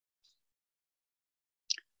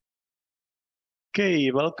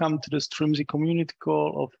Okay, welcome to the Strimzi Community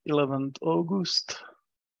Call of 11th August.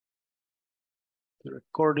 The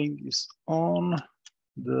recording is on.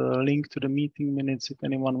 The link to the meeting minutes, if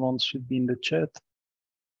anyone wants, should be in the chat.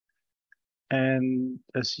 And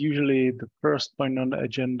as usually, the first point on the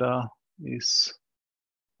agenda is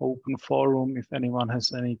open forum. If anyone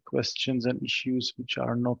has any questions and issues which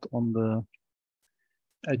are not on the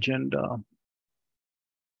agenda.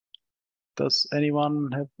 Does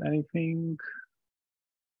anyone have anything?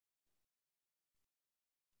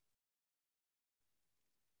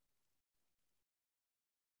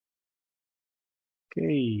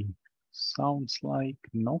 Okay, sounds like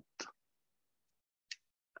not.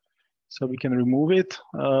 So we can remove it.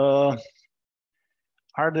 Are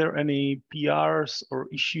there any PRs or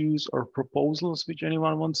issues or proposals which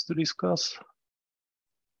anyone wants to discuss?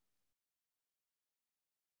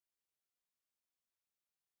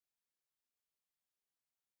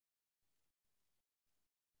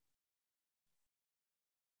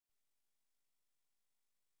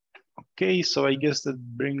 Okay, so I guess that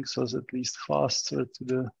brings us at least faster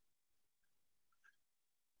to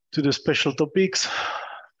the special topics.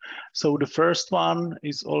 So the first one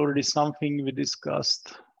is already something we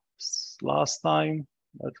discussed last time,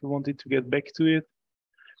 but we wanted to get back to it.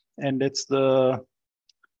 And that's the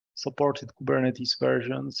supported Kubernetes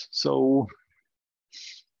versions. So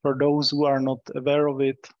for those who are not aware of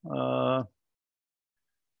it,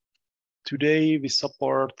 today we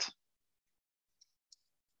support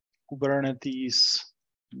Kubernetes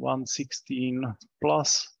 1.16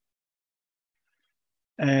 plus,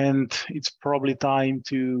 and it's probably time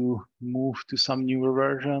to move to some newer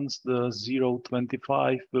versions. The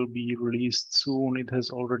 0.25 will be released soon. It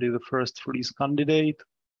has already the first release candidate.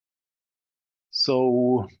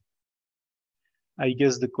 So I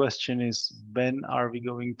guess the question is, when are we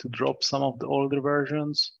going to drop some of the older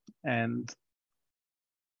versions, and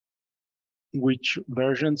which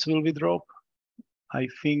versions will we drop? I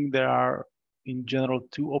think there are in general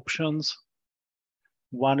two options.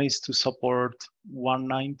 One is to support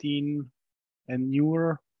 1.19 and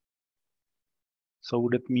newer. So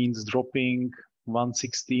that means dropping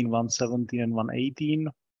 1.16, 1.17, and 1.18.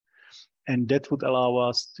 And that would allow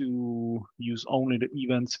us to use only the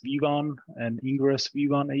events v1 and ingress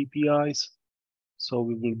v1 APIs. So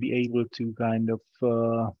we will be able to kind of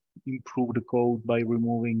improve the code by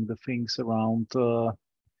removing the things around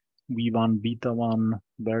v1, beta 1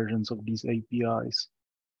 versions of these APIs.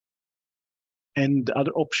 And the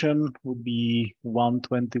other option would be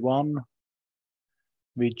 1.21,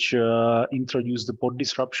 which introduced the pod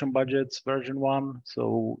disruption budgets version 1.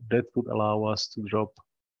 So that would allow us to drop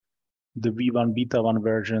the v1, beta 1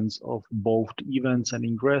 versions of both events and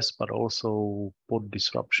ingress, but also pod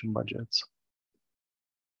disruption budgets.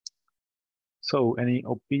 So any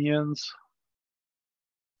opinions?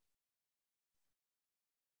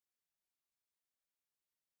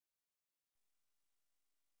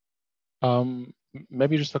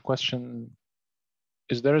 Maybe just a question.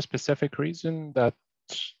 Is there a specific reason that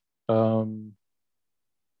you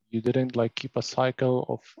didn't keep a cycle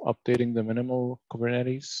of updating the minimal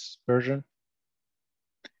Kubernetes version?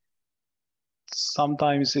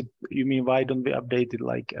 Sometimes you mean, why don't we update it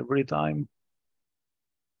like every time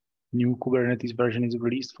new Kubernetes version is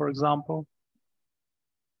released, for example?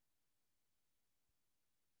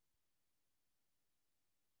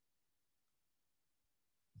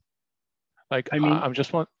 I mean, I'm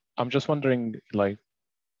just wondering,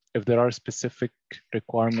 if there are specific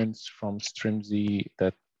requirements from Strimzi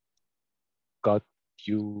that got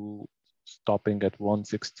you stopping at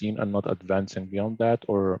 1.16 and not advancing beyond that,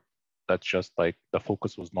 or that's just the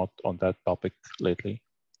focus was not on that topic lately?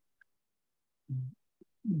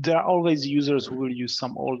 There are always users who will use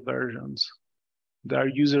some old versions. There are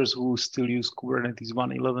users who still use Kubernetes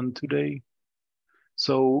 1.11 today.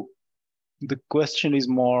 So the question is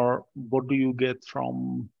more, what do you get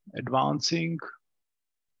from advancing?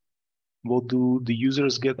 What do the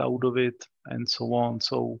users get out of it, and so on?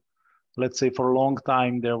 So let's say for a long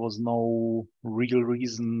time, there was no real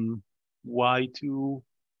reason why to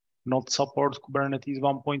not support Kubernetes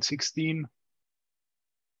 1.16.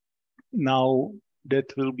 Now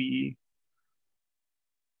that will be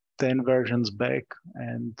 10 versions back,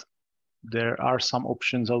 and there are some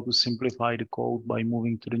options how to simplify the code by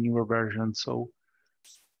moving to the newer version. So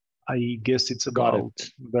I guess it's about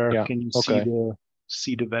where can you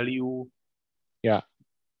see the value. Yeah.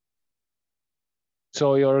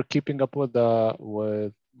 So you're keeping up with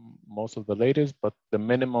most of the latest, but the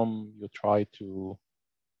minimum you try to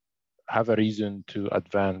have a reason to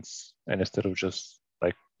advance, and instead of just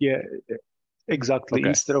Yeah, Exactly. Okay.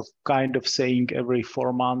 Instead of kind of saying every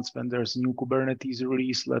 4 months when there's a new Kubernetes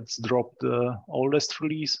release, let's drop the oldest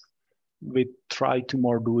release. We try to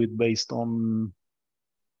more do it based on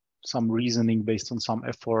some reasoning, based on some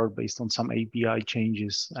effort, based on some API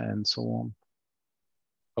changes, and so on.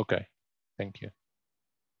 Okay. Thank you.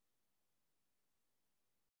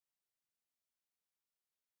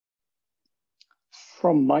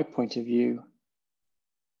 From my point of view,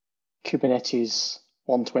 Kubernetes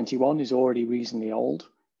 121 is already reasonably old.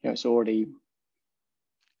 It's already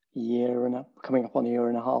coming up on a year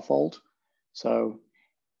and a half old. So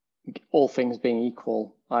all things being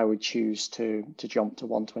equal, I would choose to jump to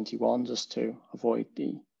 121 just to avoid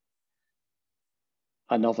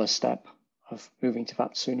another step of moving to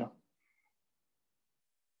that sooner.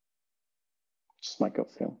 Just my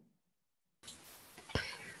gut feel.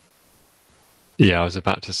 Yeah, I was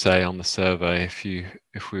about to say on the survey, if we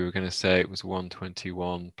were going to say it was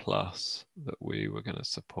 121 plus that we were going to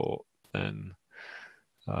support, then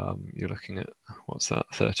you're looking at, what's that,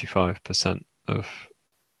 35% of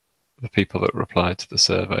the people that replied to the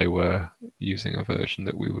survey were using a version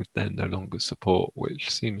that we would then no longer support, which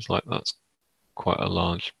seems like that's quite a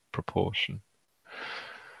large proportion.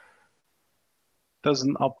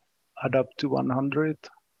 Doesn't add up to 100.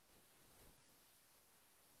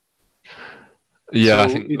 Yeah, so I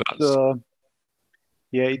think that's...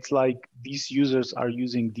 yeah, it's like these users are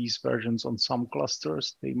using these versions on some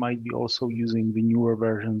clusters. They might be also using the newer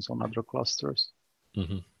versions on other clusters.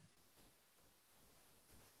 Mm-hmm.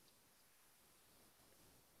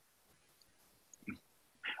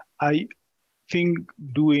 I think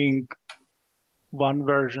doing one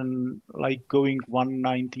version, like going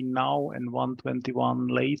 119 now and 121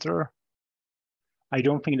 later, I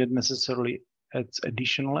don't think that necessarily adds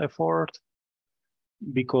additional effort,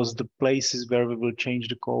 because the places where we will change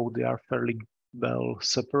the code, they are fairly well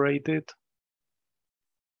separated.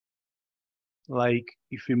 Like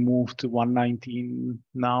if we move to 119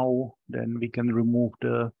 now, then we can remove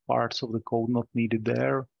the parts of the code not needed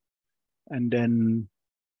there. And then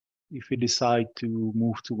if we decide to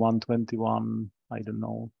move to 121, I don't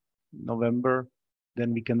know, November,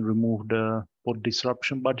 then we can remove the pod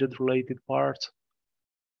disruption budget related parts.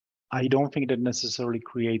 I don't think that necessarily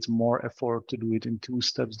creates more effort to do it in 2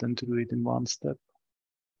 steps than to do it in 1 step.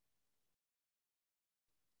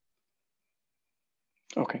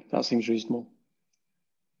 Okay, that seems reasonable.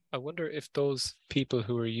 I wonder if those people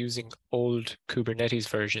who are using old Kubernetes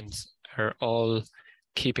versions are all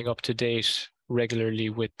keeping up to date regularly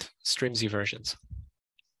with Strimzi versions.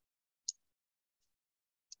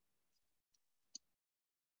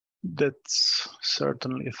 That's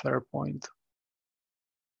certainly a fair point.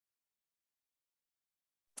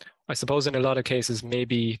 I suppose in a lot of cases,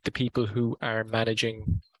 maybe the people who are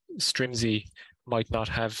managing Strimzi might not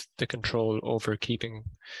have the control over keeping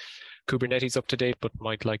Kubernetes up to date, but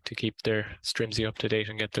might like to keep their Strimzi up to date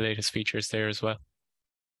and get the latest features there as well.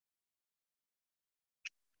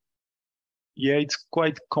 Yeah, it's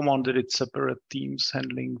quite common that it's separate teams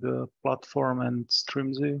handling the platform and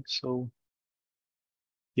Strimzi. So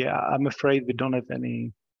yeah, I'm afraid we don't have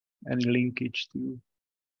any linkage to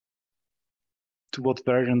what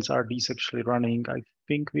versions are these actually running. I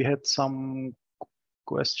think we had some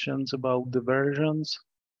questions about the versions,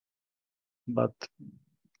 but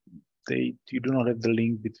you do not have the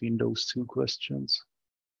link between those 2 questions.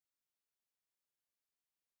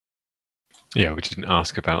 Yeah, we didn't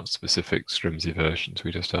ask about specific Strimzi versions.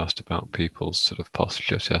 We just asked about people's sort of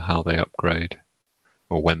posture to how they upgrade,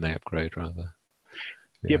 or when they upgrade, rather.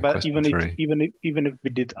 Yeah, but even if we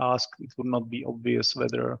did ask, it would not be obvious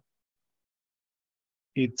whether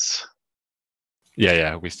it's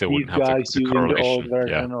yeah, we still wouldn't have guys the using correlation. the old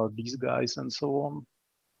version or these guys and so on.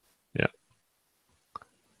 Yeah.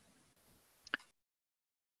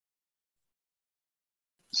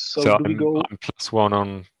 So do we go? I'm +1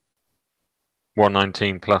 on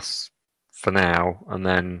 119 plus for now, and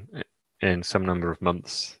then in some number of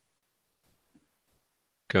months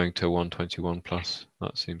going to 121 plus.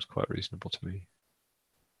 That seems quite reasonable to me.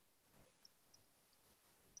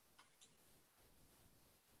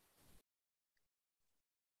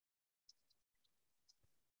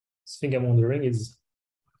 The thing I'm wondering is,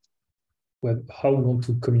 well, how we want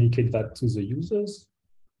to communicate that to the users.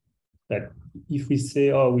 Like if we say,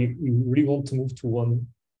 oh, we really want to move to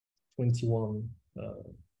 121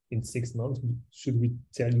 in 6 months, should we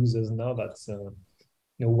tell users now that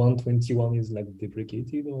 121 is like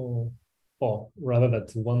deprecated, or rather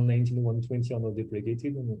that 119, 120 are not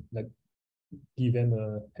deprecated, and like give them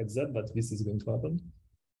a heads up that this is going to happen?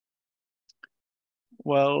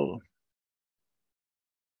 Well,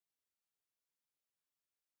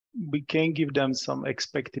 we can give them some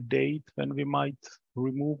expected date when we might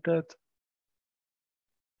remove that.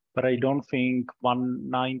 But I don't think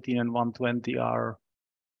 119 and 120 are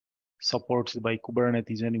supported by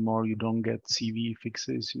Kubernetes anymore. You don't get CVE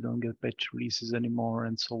fixes, you don't get patch releases anymore,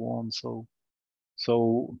 and so on.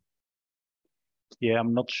 So yeah,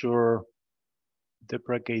 I'm not sure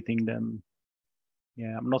deprecating them.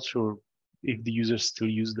 Yeah, I'm not sure if the users still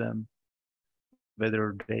use them,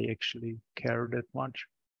 whether they actually care that much.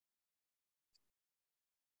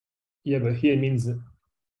 Yeah, but here it means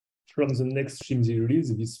from the next Strimzi release,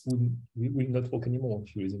 this will not work anymore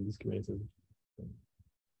if you're using this Kubernetes.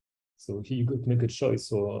 So here you got to make a choice.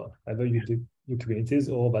 So either you do your Kubernetes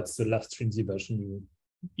or that's the last Strimzi version.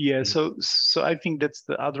 Yeah, so I think that's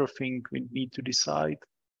the other thing we need to decide.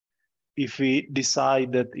 If we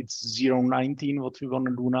decide that it's 0.19, what we want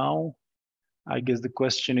to do now, I guess the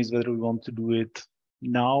question is whether we want to do it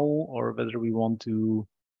now or whether we want to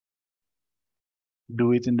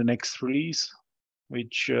do it in the next release,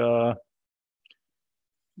 which, yeah,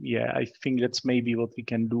 I think that's maybe what we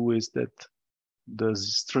can do is that the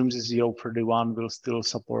Strimzi 0.31 will still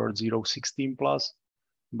support 0.16 plus,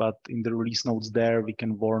 but in the release notes there, we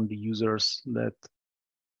can warn the users that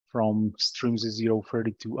from Strimzi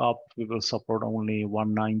 0.32 up, we will support only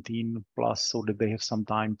 119 plus, so that they have some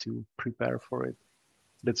time to prepare for it.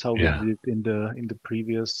 That's how we did it in the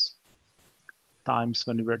previous times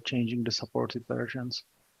when we were changing the supported versions.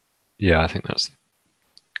 Yeah, I think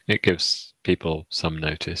it gives people some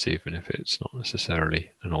notice, even if it's not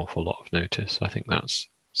necessarily an awful lot of notice. I think that's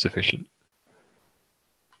sufficient.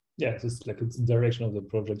 Yeah, just like it's the direction of the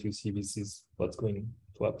project. You see, this is what's going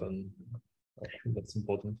to happen. I think that's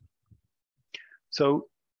important. So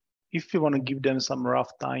if you want to give them some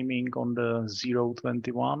rough timing on the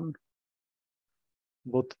 0.21,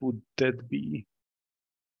 what would that be?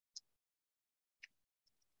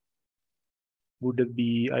 Would it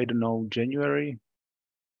be, I don't know, January,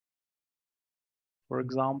 for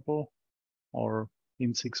example, or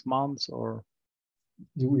in 6 months, or?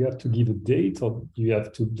 Do we have to give a date, or do you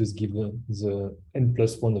have to just give the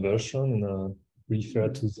N+1 version and refer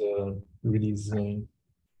to the release plan?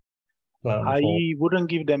 I wouldn't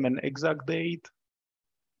give them an exact date,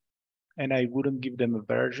 and I wouldn't give them a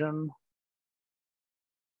version.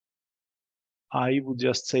 I would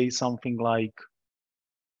just say something like,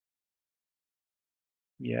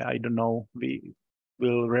 yeah, I don't know, we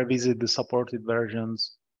will revisit the supported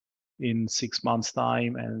versions in 6 months'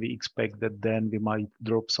 time, and we expect that then we might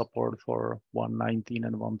drop support for 119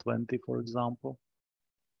 and 120, for example.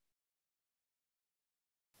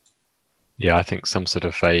 Yeah, I think some sort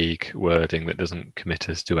of vague wording that doesn't commit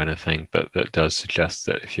us to anything, but that does suggest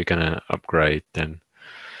that if you're going to upgrade, then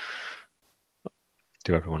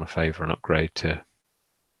do everyone a favor and upgrade to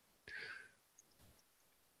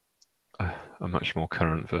a much more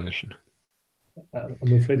current version.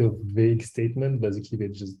 I'm afraid of vague statement. Basically, they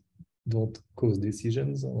just don't cause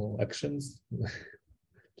decisions or actions.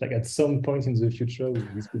 Like at some point in the future,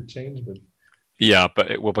 this could change, but yeah, but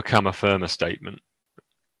it will become a firmer statement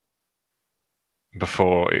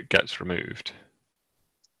before it gets removed.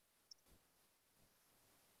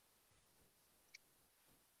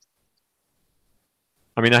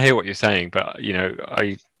 I mean, I hear what you're saying, but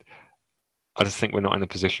I just think we're not in a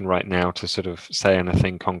position right now to sort of say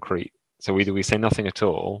anything concrete. So either we say nothing at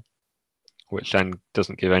all, which then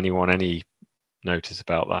doesn't give anyone any notice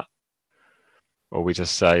about that, or we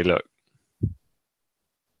just say, look,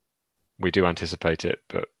 we do anticipate it,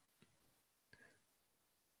 but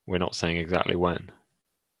we're not saying exactly when.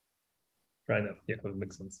 right now, yeah, that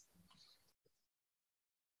makes sense.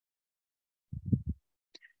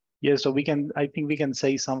 Yeah, so I think we can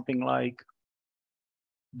say something like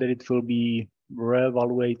that it will be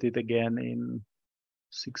reevaluated again in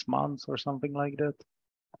 6 months or something like that.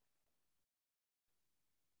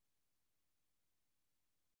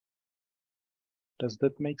 Does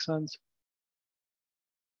that make sense?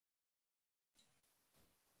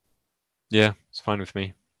 Yeah, it's fine with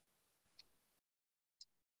me.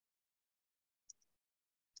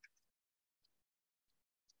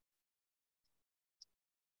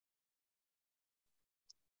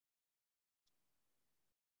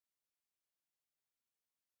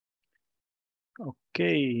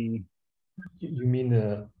 Okay. You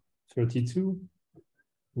mean 32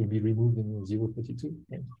 will be removed in 0.32?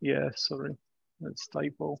 Right? Yeah, sorry, that's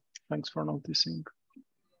typo. Thanks for noticing.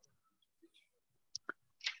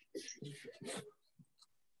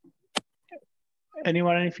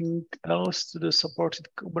 Anyone, anything else to the supported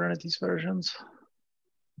Kubernetes versions?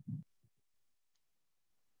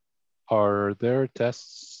 Are there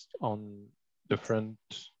tests on the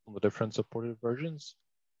different supported versions?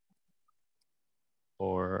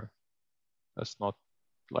 or that's not,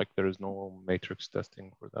 like there is no matrix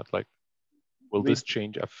testing for that? Like, will this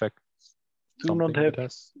change affect something in the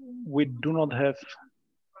tests? We do not have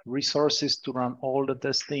resources to run all the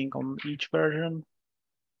testing on each version.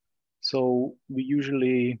 So we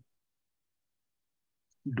usually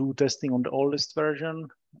do testing on the oldest version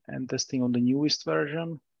and testing on the newest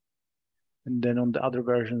version. And then on the other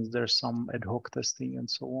versions, there's some ad hoc testing and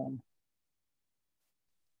so on.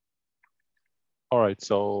 All right,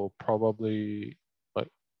 so probably, like,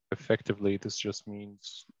 effectively, this just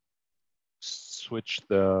means switch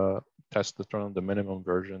the test that run on the minimum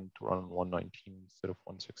version to run on 119 instead of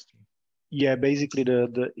 116. Yeah, basically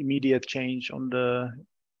the immediate change on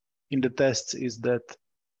in the tests is that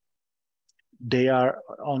they are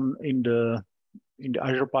in the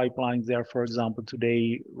Azure pipelines. They are, for example,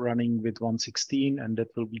 today running with 116, and that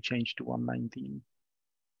will be changed to 119.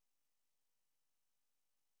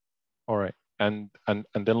 All right, and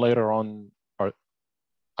then later on,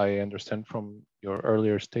 I understand from your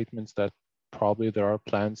earlier statements that probably there are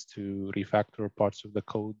plans to refactor parts of the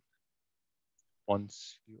code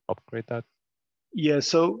once you upgrade that. Yeah,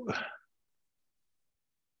 so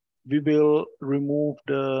we will remove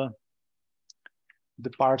the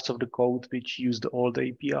parts of the code which use the old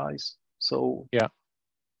APIs. So yeah,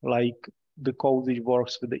 like the code which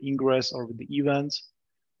works with the ingress or with the events,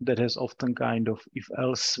 that has often kind of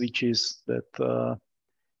if-else switches that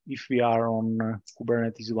if we are on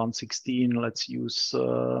Kubernetes 116, let's use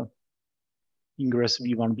ingress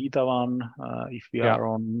v1 beta 1. If we are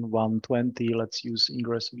on 120, let's use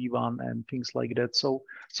ingress v1 and things like that. So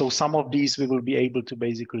some of these we will be able to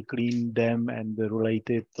basically clean them and the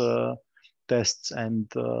related tests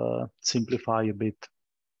and simplify a bit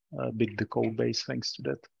the code base thanks to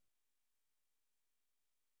that.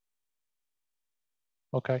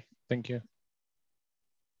 Okay, thank you.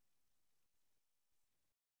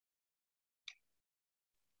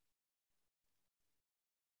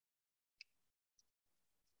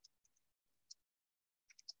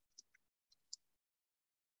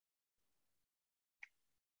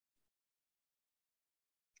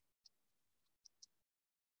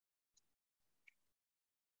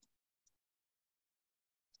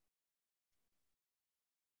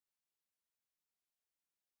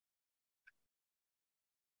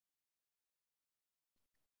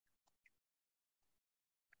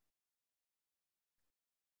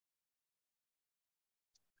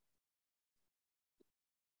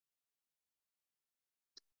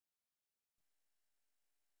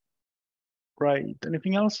 Right,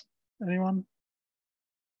 anything else, anyone?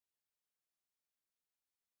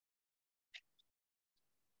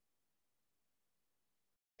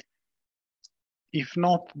 If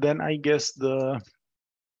not, then I guess the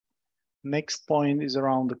next point is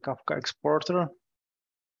around the Kafka exporter,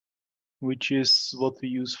 which is what we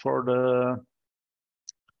use for the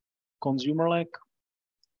consumer lag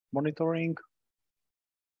monitoring.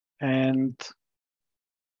 And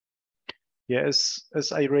yes,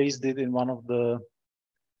 as I raised it in one of the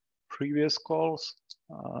previous calls,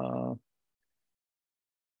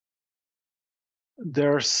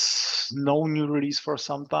 there's no new release for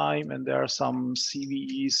some time, and there are some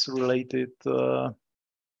CVEs related to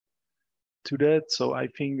that. So I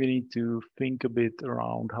think we need to think a bit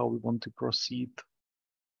around how we want to proceed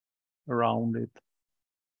around it.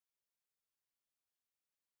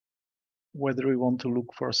 Whether we want to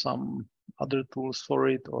look for some other tools for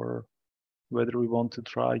it, or whether we want to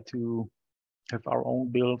try to have our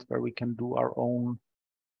own build where we can do our own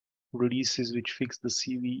releases which fix the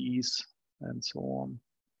CVEs and so on.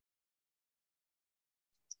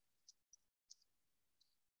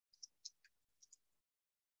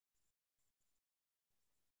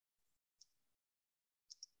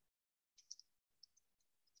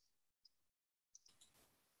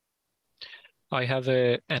 I have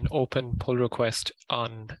an open pull request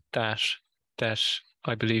on that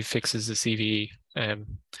I believe fixes the CVE.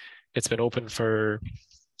 It's been open for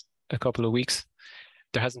a couple of weeks.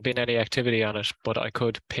 There hasn't been any activity on it, but I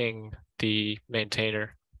could ping the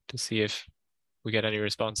maintainer to see if we get any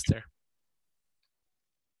response there.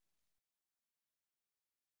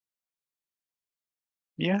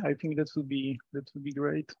 Yeah, I think that would be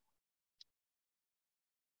great.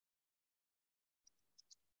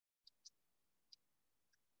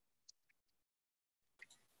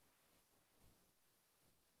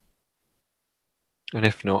 And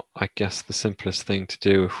if not, I guess the simplest thing to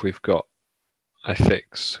do if we've got a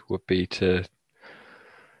fix would be to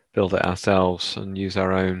build it ourselves and use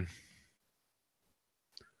our own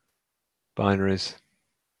binary,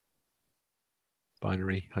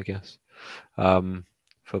 I guess,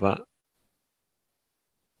 for that.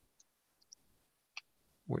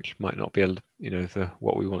 which might not be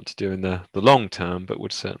what we want to do in the long term, but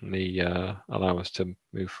would certainly allow us to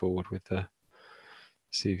move forward with the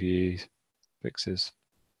CVE fixes.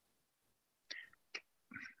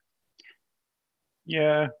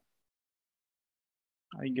 Yeah,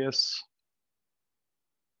 I guess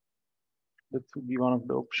that would be one of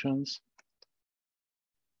the options.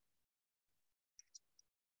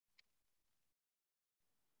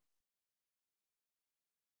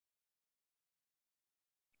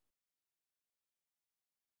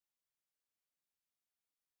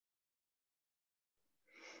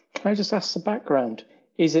 Can I just ask the background?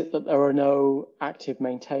 Is it that there are no active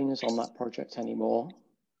maintainers on that project anymore?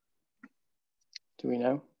 Do we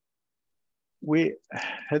know? We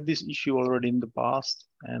had this issue already in the past,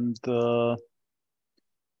 and the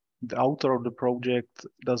author of the project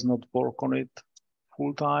does not work on it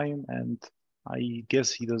full time, and I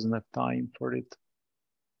guess he doesn't have time for it.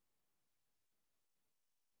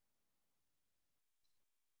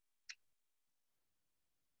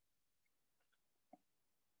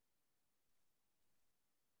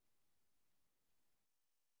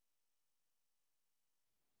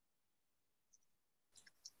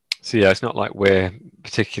 So yeah, it's not like we're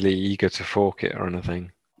particularly eager to fork it or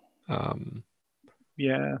anything.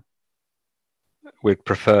 Yeah, We'd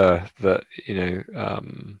prefer that,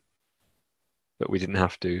 that we didn't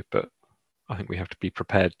have to, but I think we have to be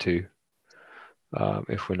prepared to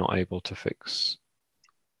if we're not able to fix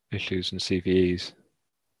issues in CVEs,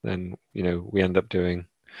 then we end up doing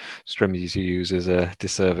Strimzi's users a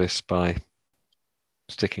disservice by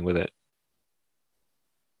sticking with it.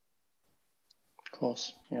 Of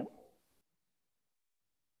course, yeah.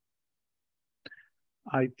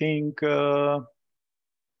 I think Paolo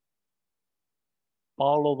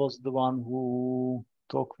was the one who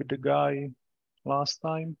talked with the guy last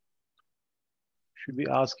time. Should we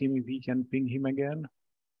ask him if he can ping him again?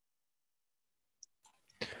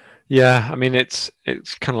 Yeah, I mean, it's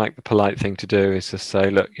kind of like the polite thing to do is to say,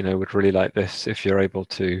 look, we'd really like this. If you're able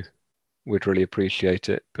to, we'd really appreciate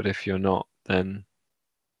it. But if you're not, then,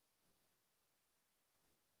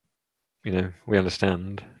 we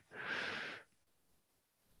understand.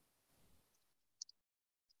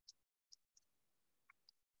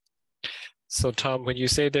 So Tom, when you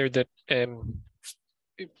say there that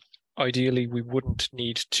ideally we wouldn't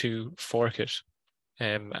need to fork it,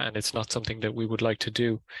 and it's not something that we would like to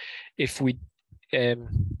do, if we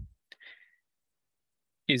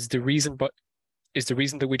is the reason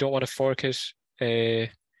that we don't want to fork it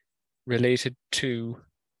related to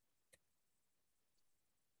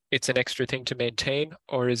it's an extra thing to maintain,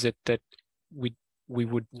 or is it that we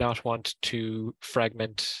would not want to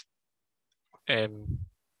fragment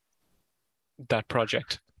that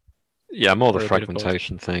project? Yeah, more the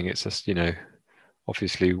fragmentation thing. It's just,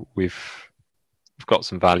 obviously we've got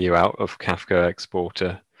some value out of Kafka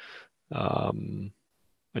Exporter, and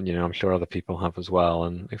I'm sure other people have as well.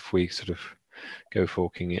 And if we sort of go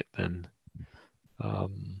forking it, then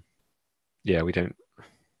yeah,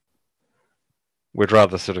 we'd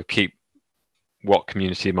rather sort of keep what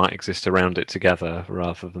community might exist around it together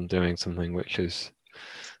rather than doing something which is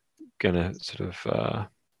going to sort of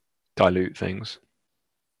dilute things.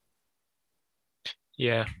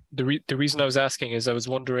 Yeah, the reason I was asking is I was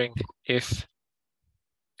wondering if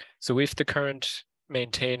the current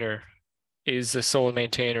maintainer is the sole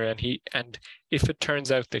maintainer and if it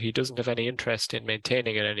turns out that he doesn't have any interest in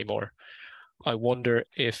maintaining it anymore, I wonder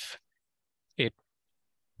if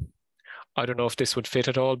I don't know if this would fit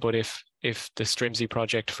at all, but if the Strimzi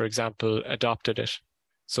project, for example, adopted it,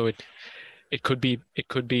 so it could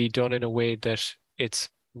be done in a way that it's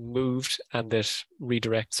moved and that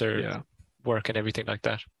redirects or work and everything like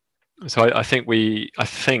that. So I think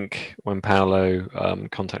when Paolo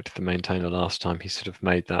contacted the maintainer last time, he sort of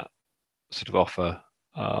made that sort of offer.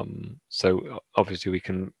 So obviously we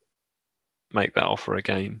can make that offer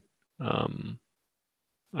again, and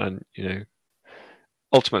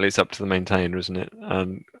ultimately it's up to the maintainer, isn't it?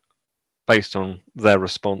 And based on their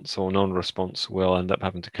response or non-response, we'll end up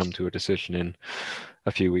having to come to a decision in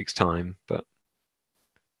a few weeks' time. But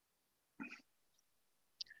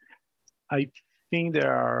I think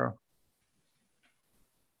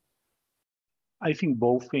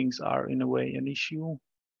both things are in a way an issue.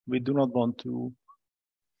 We do not want to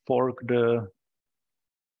fork the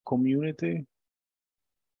community,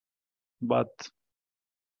 but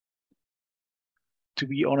to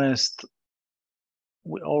be honest,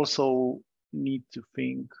 we also need to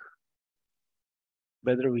think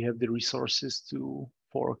whether we have the resources to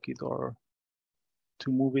fork it or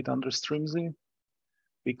to move it under Strimzi,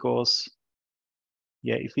 because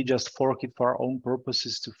yeah, if we just fork it for our own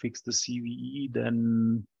purposes to fix the CVE,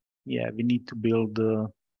 then yeah, we need to build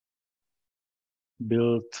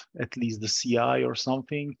at least the CI or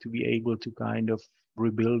something to be able to kind of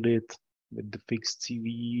rebuild it with the fixed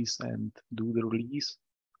CVEs and do the release.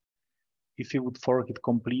 If we would fork it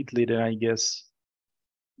completely, then I guess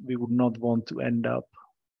we would not want to end up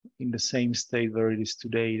in the same state where it is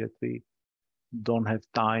today, that we don't have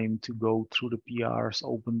time to go through the PRs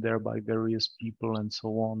opened there by various people and so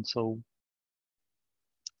on. So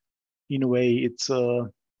in a way, it's a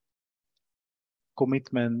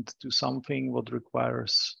commitment to something what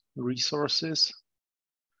requires resources.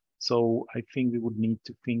 So I think we would need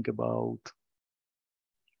to think about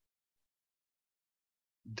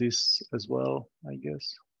this as well, I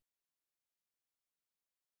guess.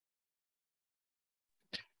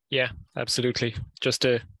 Yeah, absolutely.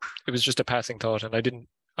 It was just a passing thought, and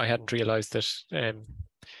I hadn't realized that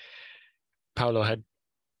Paolo had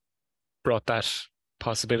brought that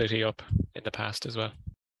possibility up in the past as well.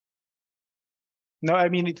 No, I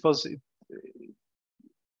mean, it's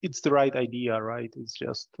the right idea, right? It's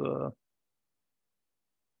just that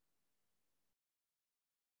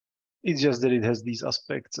it has these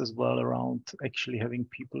aspects as well around actually having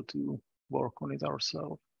people to work on it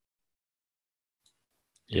ourselves.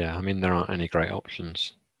 Yeah, I mean, there aren't any great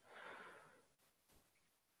options.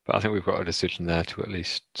 But I think we've got a decision there to at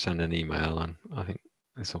least send an email, and I think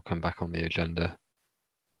this will come back on the agenda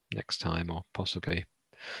next time, or possibly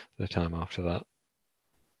the time after that.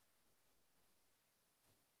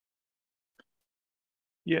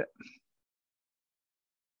 Yeah.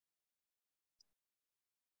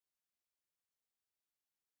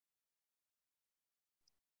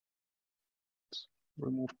 Let's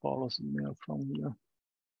remove Paulo's email from here.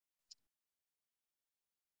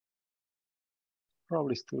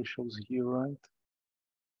 Probably still shows here, right?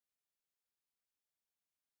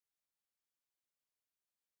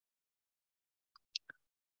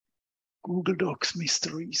 Google Docs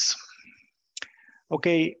mysteries.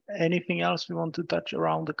 Okay, anything else we want to touch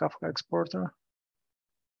around the Kafka exporter?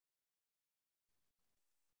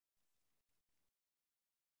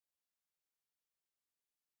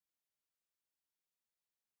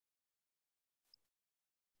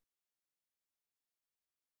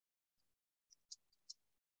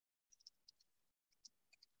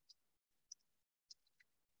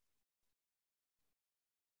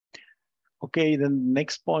 Okay, then the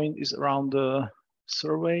next point is around the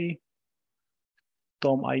survey.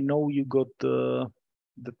 Tom, I know you got the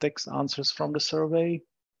text answers from the survey.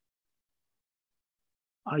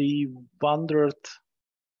 I wondered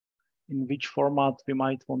in which format we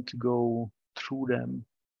might want to go through them.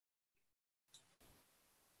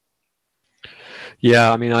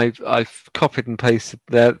 Yeah, I mean, I've copied and pasted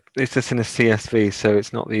there. It's just in a CSV, so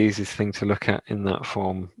it's not the easiest thing to look at in that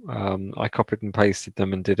form. I copied and pasted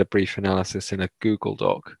them and did a brief analysis in a Google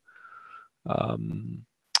Doc,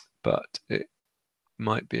 but it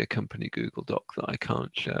might be a company Google Doc that I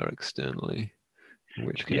can't share externally, in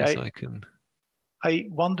which case I can. I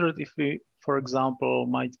wondered if we, for example,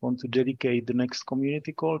 might want to dedicate the next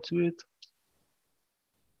community call to it.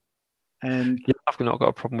 And yeah, I've not got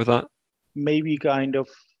a problem with that. Maybe kind of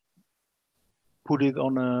put it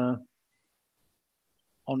on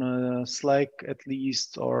a Slack at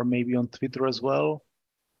least, or maybe on Twitter as well,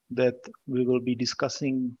 that we will be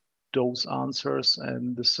discussing those answers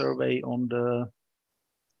and the survey on the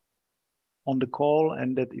call,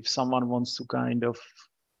 and that if someone wants to kind of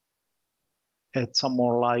add some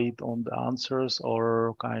more light on the answers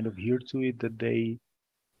or kind of hear to it, that they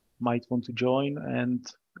might want to join and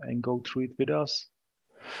go through it with us.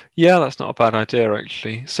 Yeah, that's not a bad idea,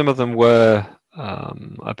 actually. Some of them were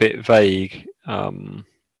a bit vague.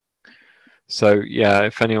 So yeah,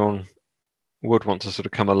 if anyone would want to sort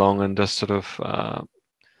of come along and just sort of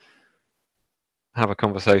have a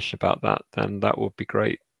conversation about that, then that would be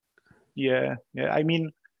great. Yeah. I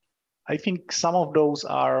mean, I think some of those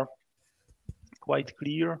are quite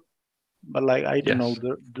clear, but like, I don't know,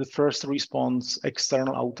 the first response,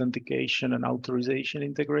 external authentication and authorization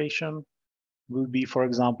integration will be, for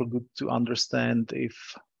example, good to understand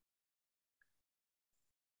if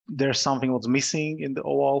there's something what's missing in the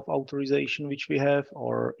OAuth authorization which we have,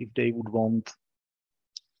 or if they would want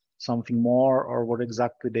something more, or what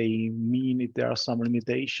exactly they mean, if there are some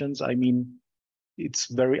limitations. I mean, it's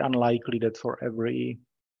very unlikely that for every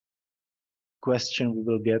question we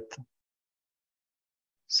will get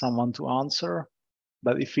someone to answer.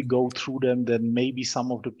 But if we go through them, then maybe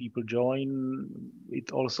some of the people join.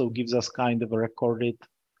 It also gives us kind of a recorded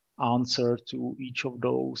answer to each of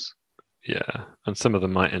those. Yeah, and some of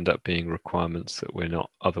them might end up being requirements that we're not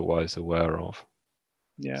otherwise aware of.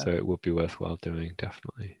 Yeah. So it would be worthwhile doing,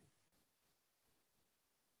 definitely.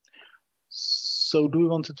 So do we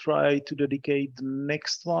want to try to dedicate the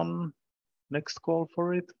next call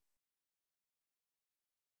for it?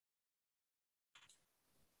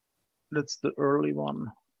 That's the early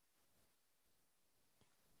one.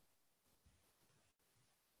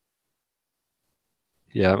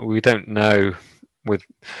 Yeah, we don't know with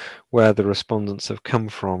where the respondents have come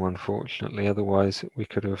from, unfortunately. Otherwise, we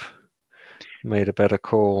could have made a better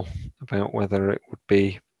call about whether it would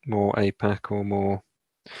be more APAC or more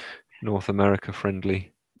North America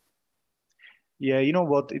friendly. Yeah, you know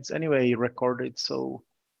what? It's anyway recorded, so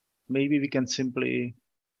maybe we can simply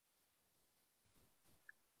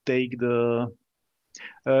take the.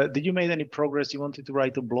 Did you make any progress? You wanted to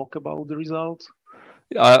write a blog about the results?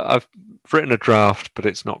 I've written a draft, but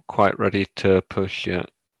it's not quite ready to push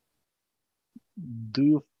yet. Do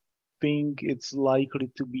you think it's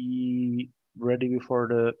likely to be ready before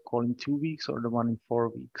the call in 2 weeks or the one in 4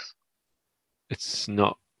 weeks? It's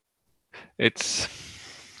not. It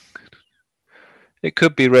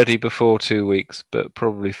could be ready before 2 weeks, but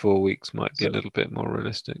probably 4 weeks might be a little bit more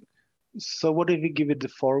realistic. So what if we give it the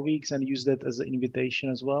 4 weeks and use that as an invitation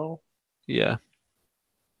as well? Yeah.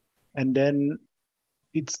 And then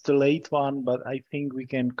it's the late one, but I think we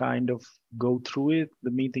can kind of go through it.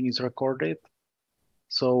 The meeting is recorded.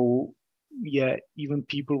 So yeah, even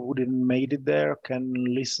people who didn't make it there can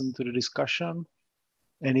listen to the discussion.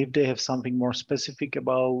 And if they have something more specific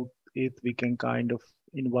about it, we can kind of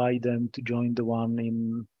invite them to join the one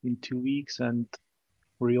in 2 weeks and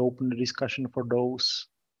reopen the discussion for those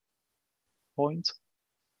points.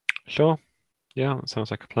 Sure. Yeah, that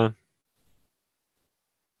sounds like a plan.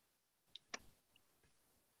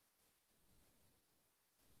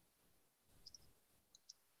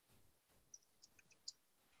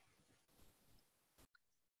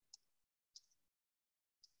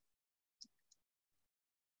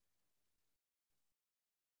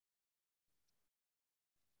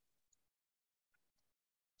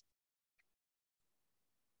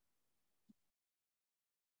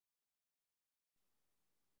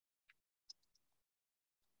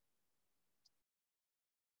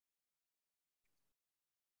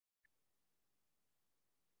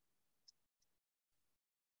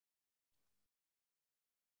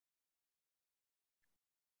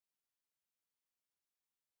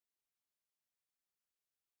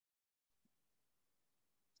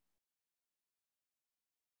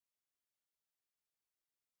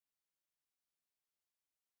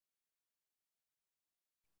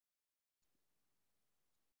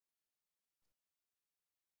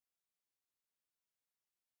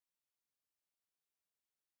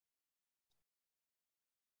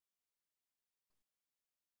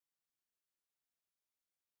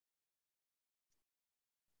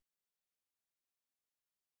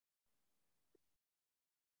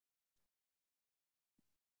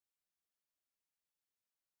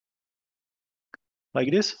 Like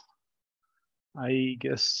this, I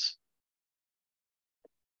guess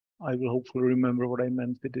I will hopefully remember what I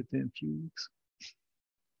meant with it in a few weeks.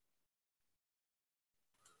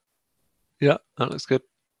 Yeah, that looks good.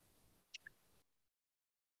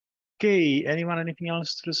 Okay, anyone, anything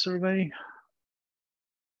else to the survey?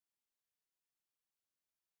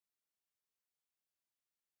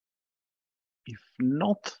 If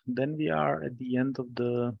not, then we are at the end of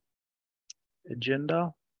the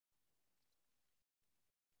agenda.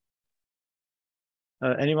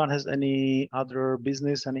 Anyone has any other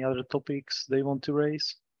business, any other topics they want to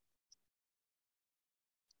raise?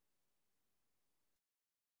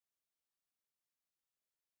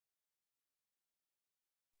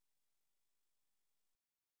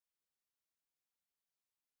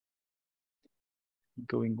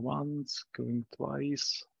 Going once, going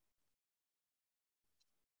twice.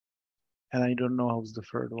 And I don't know how's the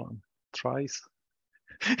third one. Thrice?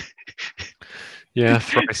 Yeah,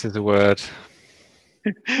 thrice is a word.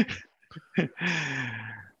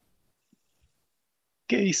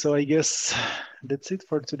 Okay, so I guess that's it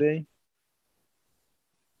for today.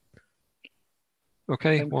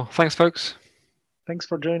 Okay, well, thanks, folks. Thanks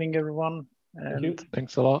for joining, everyone. Thank you.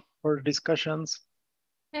 Thanks a lot. For discussions.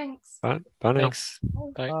 Thanks. Bye now. Thanks.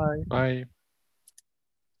 Bye. Bye. Bye.